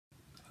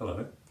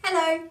Hello.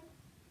 Hello.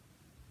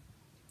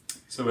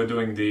 So we're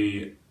doing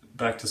the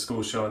back to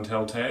school show and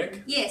tell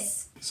tag.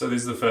 Yes. So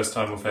this is the first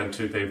time we've had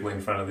two people in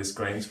front of this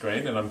green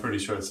screen, and I'm pretty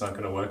sure it's not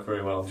going to work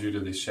very well due to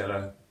this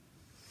shadow.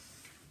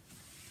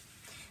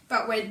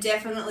 But we're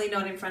definitely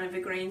not in front of a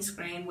green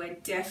screen. We're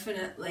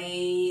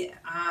definitely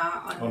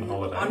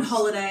on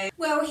holiday.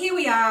 Well, here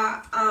we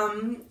are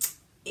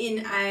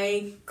in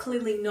a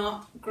clearly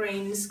not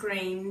green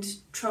screened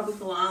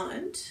tropical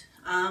island.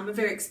 A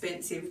very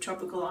expensive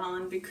tropical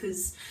island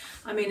because,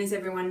 I mean, as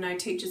everyone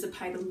knows, teachers are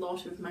paid a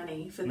lot of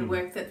money for the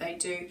work that they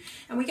do.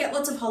 And we get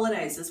lots of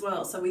holidays as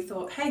well. So we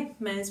thought, hey,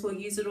 may as well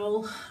use it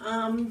all,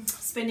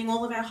 spending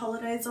all of our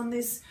holidays on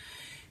this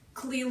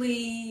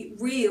clearly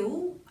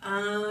real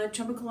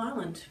tropical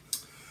island.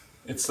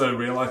 It's so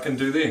real I can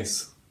do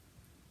this.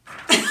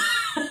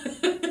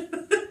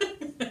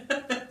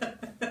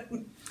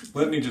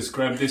 Let me just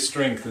grab this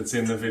drink that's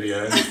in the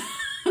video.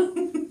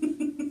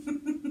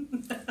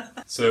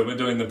 So we're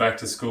doing the back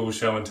to school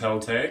show and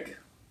tell tag,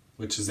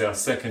 which is our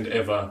second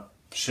ever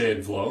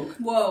shared vlog.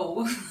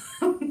 Whoa.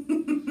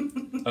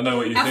 I know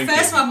what you're thinking. Our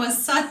first one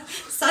was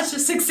such a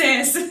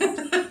success.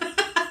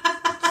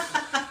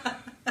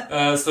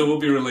 So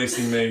we'll be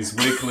releasing these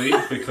weekly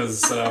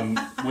because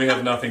we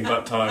have nothing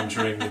but time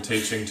during the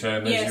teaching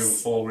term,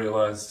 as you all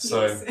realise.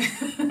 So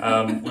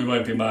we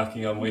won't be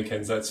marking on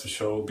weekends, that's for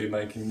sure. We'll be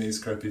making these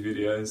crappy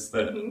videos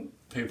that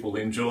people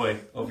enjoy,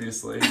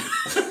 obviously.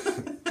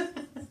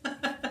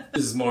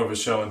 This is more of a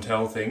show and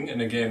tell thing,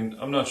 and again,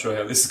 I'm not sure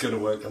how this is going to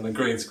work on the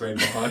green screen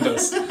behind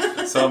us.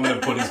 So I'm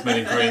going to put as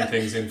many green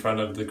things in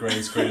front of the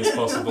green screen as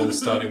possible,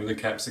 starting with a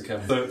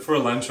capsicum. So for a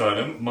lunch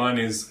item, mine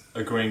is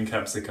a green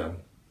capsicum.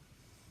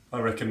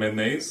 I recommend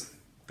these.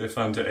 They're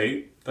fun to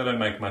eat, they don't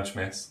make much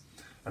mess,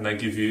 and they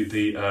give you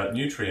the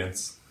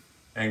nutrients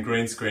and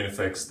green screen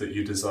effects that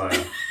you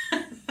desire.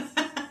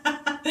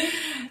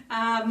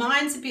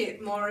 Mine's a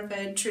bit more of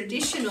a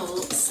traditional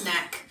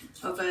snack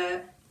of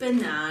a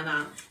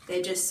banana.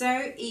 They're just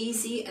so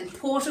easy and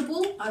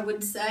portable, I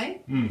would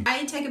say.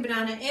 I take a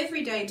banana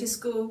every day to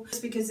school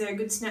just because they're a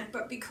good snack,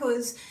 but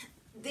because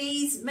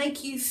these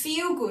make you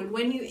feel good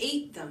when you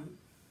eat them.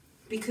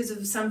 Because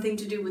of something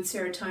to do with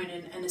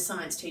serotonin, and a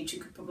science teacher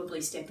could probably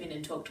step in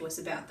and talk to us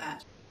about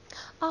that.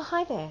 Oh,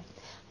 hi there.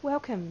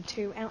 Welcome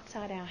to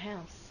Outside Our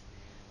House,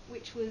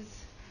 which was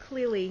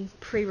clearly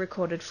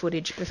pre-recorded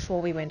footage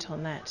before we went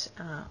on that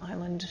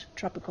island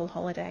tropical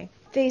holiday.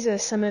 These are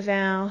some of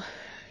our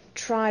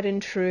tried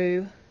and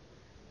true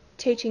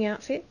teaching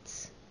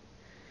outfits.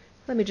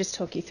 Let me just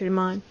talk you through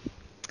mine.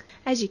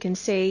 As you can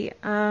see,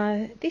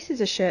 this is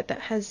a shirt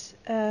that has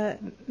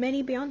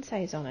many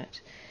Beyoncés on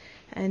it.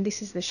 And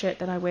this is the shirt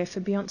that I wear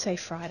for Beyoncé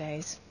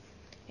Fridays.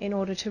 In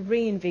order to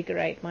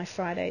reinvigorate my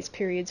Fridays,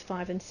 periods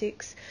 5 and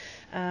 6,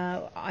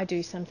 I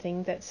do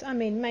something that's, I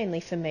mean,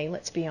 mainly for me,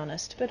 let's be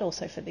honest, but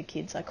also for the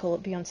kids. I call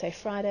it Beyoncé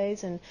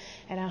Fridays, and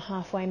at our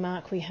halfway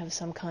mark we have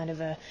some kind of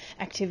a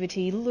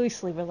activity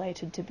loosely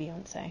related to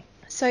Beyoncé.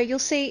 So you'll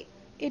see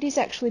it is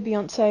actually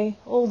Beyoncé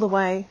all the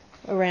way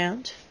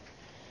around.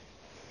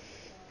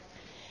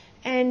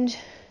 And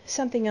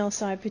something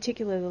else I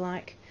particularly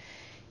like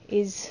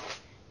is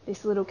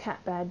this little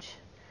cat badge,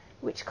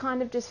 which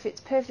kind of just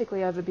fits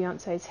perfectly over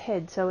Beyoncé's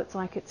head, so it's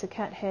like it's a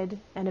cat head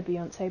and a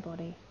Beyoncé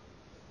body.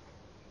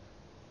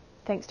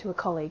 Thanks to a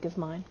colleague of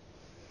mine.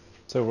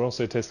 So we're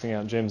also testing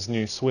out Jem's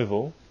new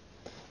Swivl,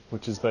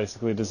 which is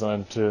basically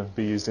designed to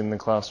be used in the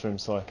classroom,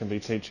 so I can be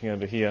teaching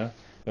over here,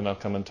 then I'll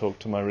come and talk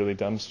to my really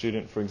dumb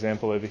student, for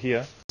example, over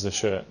here. This is a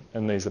shirt,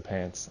 and these are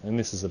pants, and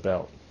this is a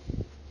belt.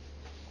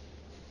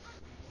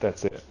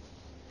 That's it.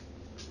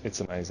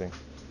 It's amazing.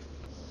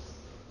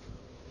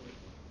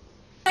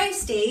 So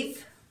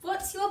Steve,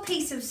 what's your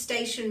piece of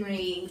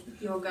stationery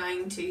you're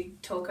going to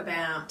talk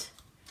about?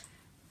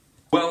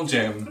 Well,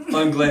 Jem,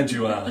 I'm glad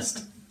you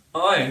asked.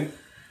 I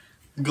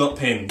got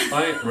pens.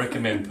 I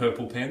recommend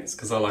purple pens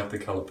because I like the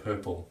colour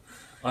purple.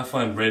 I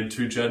find red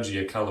too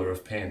judgy a colour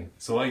of pen,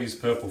 so I use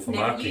purple for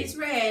marking. Never use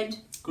red.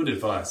 Good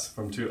advice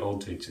from two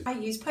old teachers. I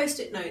use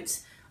post-it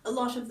notes a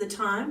lot of the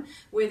time,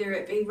 whether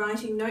it be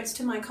writing notes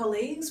to my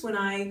colleagues when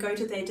I go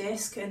to their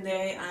desk and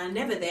they are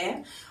never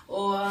there,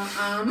 or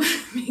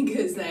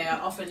because they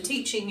are often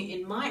teaching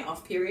in my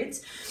off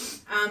periods,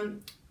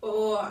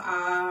 or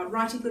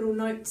writing little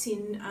notes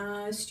in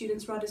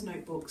students' writers'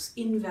 notebooks.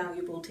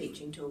 Invaluable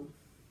teaching tool.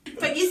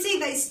 But you see,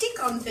 they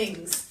stick on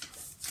things.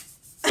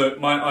 So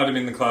my item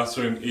in the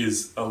classroom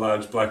is a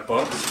large black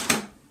box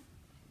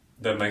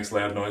that makes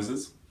loud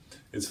noises.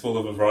 It's full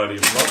of a variety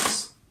of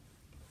blocks,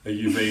 a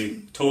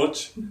UV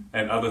torch,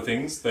 and other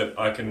things that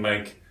I can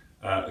make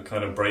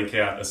kind of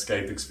breakout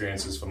escape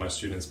experiences for my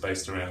students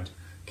based around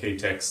key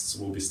texts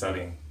we'll be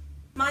studying.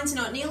 Mine's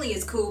not nearly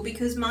as cool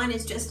because mine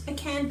is just a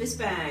canvas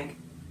bag.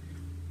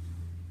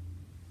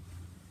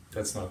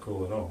 That's not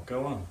cool at all.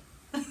 Go on.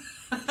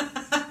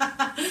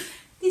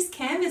 This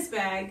canvas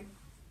bag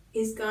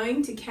is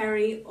going to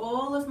carry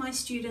all of my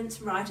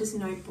students' writers'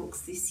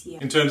 notebooks this year.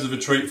 In terms of a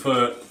treat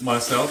for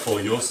myself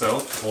or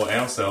yourself or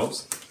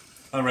ourselves,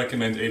 I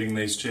recommend eating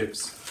these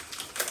chips.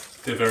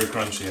 They're very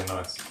crunchy and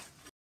nice.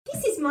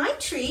 This is my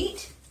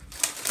treat.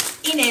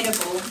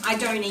 Inedible. I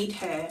don't eat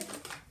her.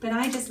 But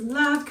I just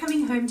love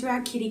coming home to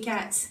our kitty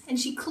cats. And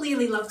she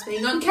clearly loves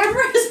being on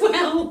camera as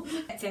well.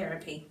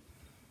 Therapy.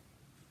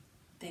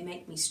 They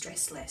make me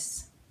stress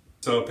less.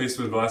 So a piece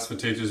of advice for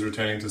teachers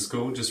returning to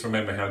school, just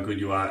remember how good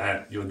you are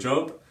at your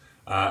job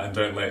and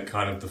don't let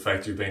kind of the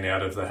fact you've been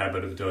out of the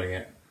habit of doing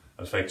it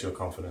affect your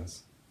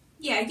confidence.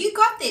 Yeah, you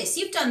got this.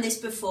 You've done this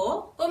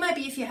before. Or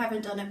maybe if you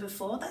haven't done it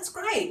before, that's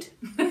great.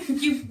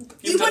 you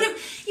would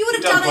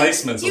have done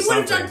placements. You would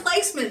have done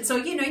placements, or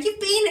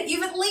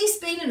you've at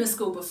least been in a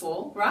school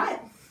before,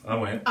 right? I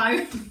went.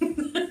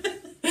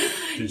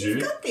 Did you?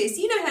 You've got this.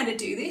 You know how to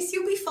do this.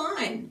 You'll be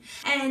fine.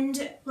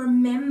 And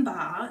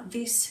remember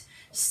this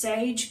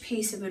sage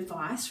piece of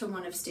advice from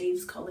one of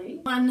Steve's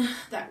colleagues, one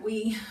that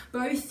we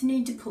both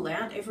need to pull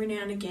out every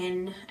now and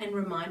again and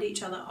remind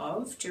each other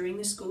of during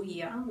the school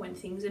year when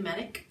things are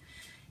manic,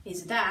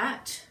 is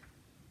that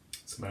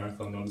it's a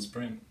marathon, not a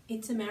sprint.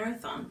 It's a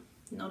marathon,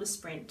 not a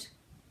sprint.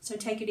 So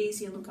take it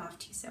easy and look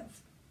after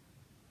yourself.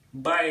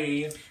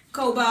 Bye.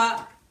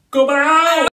 Koba. Koba!